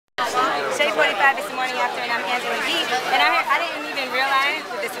Say 45 this morning after, and I'm Angela D. And I didn't even realize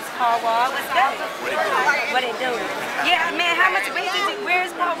that this was Paul Wall. What's good? What it do? Yeah, man, how much weight did you,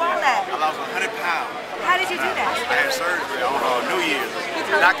 where's Paul Wall at? I lost 100 pounds. How did you do that? I had surgery on New Year's.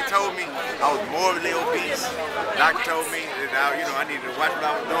 The doctor told me I was morbidly obese. The doctor told me that I needed to watch what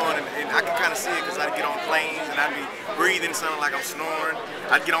I was doing, and I could kind of see it because I'd get on planes and I'd be breathing something like I'm snoring.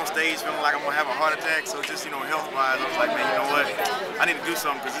 I'd get on stage feeling like I'm gonna have a heart attack. So just health-wise, I was like, man, you know what? I need to do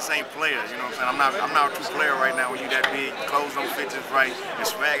something because this ain't players. You know what I'm saying? I'm not a true player right now. When you that big, clothes don't fit just right, and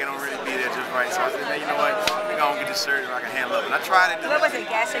swag don't really be there just right. So I said, man, you know what? We're gonna get this surgery I can handle it. And I tried it. What was it?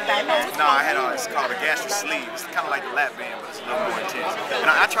 Gastric bypass? No, I had it's called a gastric sleeve. It's kind of like the lap band, but it's a little more intense. And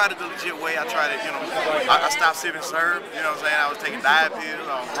I tried it the legit way. I tried it, I stopped sipping syrup, you know what I'm saying? I was taking diet pills,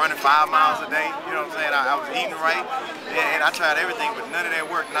 I was running 5 miles a day, you know what I'm saying? I was eating right, and I tried everything, but none of that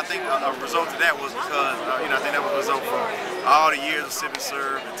worked. And I think a result of that was because, I think that was a result from all the years of sipping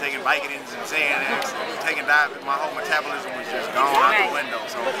syrup and taking Vicodins and Xanax and taking diet. My whole metabolism was just gone out the window.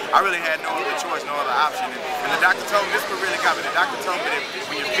 So I really had no other choice, no other option. And the doctor told me, this is what really got me. The doctor told me that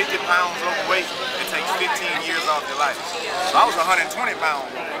when you're 50 pounds overweight, it takes 15 years off your life. So I was 120 pounds.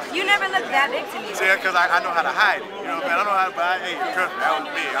 You never looked that big to me. See, because I know how to hide it. You know what I mean? I know how to buy it. Hey, trust me, I was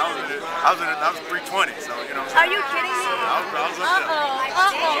big. I was 320, so you know what I'm saying? Are you kidding me? I was up there.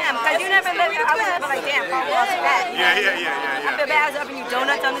 Damn, because you never looked, I was like, damn, Paul Wall's fat. Yeah. I feel bad I was upping you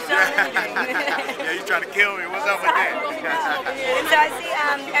donuts on the show. Yeah, you trying to kill me. What's up with that? So I see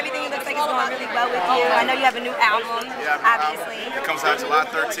everything looks like it's going really well with you. I know you have a new album, obviously. It comes out July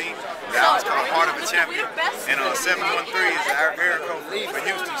 13th. The album's called Heart of a Champion. And 713 is our area code for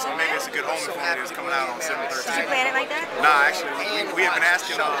Houston, so maybe it's a good omen for me that it's coming out on 713. Did you plan it like that? Nah, actually, we have been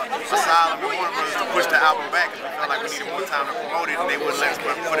asking Asylum and Warner Brothers to push the album back because we felt like we needed more time to promote it, and they wouldn't let us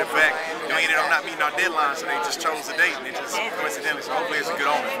put it back. And we ended up not meeting our deadline, so they just chose the date, and it just coincidentally, so hopefully it's a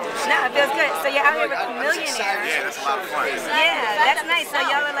good omen for us. No, it feels good. So you're out here with millionaires. Yeah, that's a lot of fun. Yeah, that's nice. So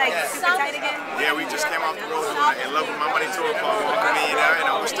y'all are like super tight again? Yeah, we just came off the road and Love With My Money tour called Millionaire.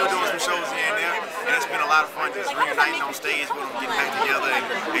 We're still doing some shows here and there, and it's been a lot of fun just reuniting on stage with them, getting back together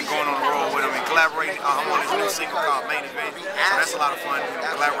and going on the road with them and collaborating. I'm on this new single called Main Event, so that's a lot of fun,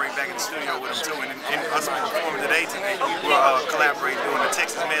 collaborating back in the studio with them too. And us performing today, we're collaborating doing the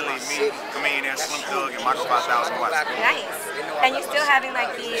Texas medley, me, Millionaire, Slim Thug, and Michael 5000 Watts. Nice. And you're still having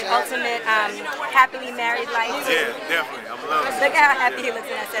like the ultimate happily married life? Yeah, definitely. I'm loving it. Look at how happy he looks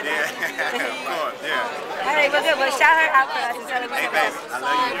when I said that. Yeah, of course, yeah. All right, well good. Well, shout her out for us and tell her we Hey, baby, I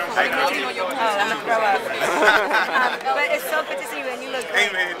love you. Oh, I'm gonna throw up. But it's so good to see you, and you look great.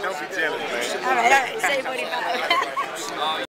 Hey, man, don't be jealous, man. All right, say 45.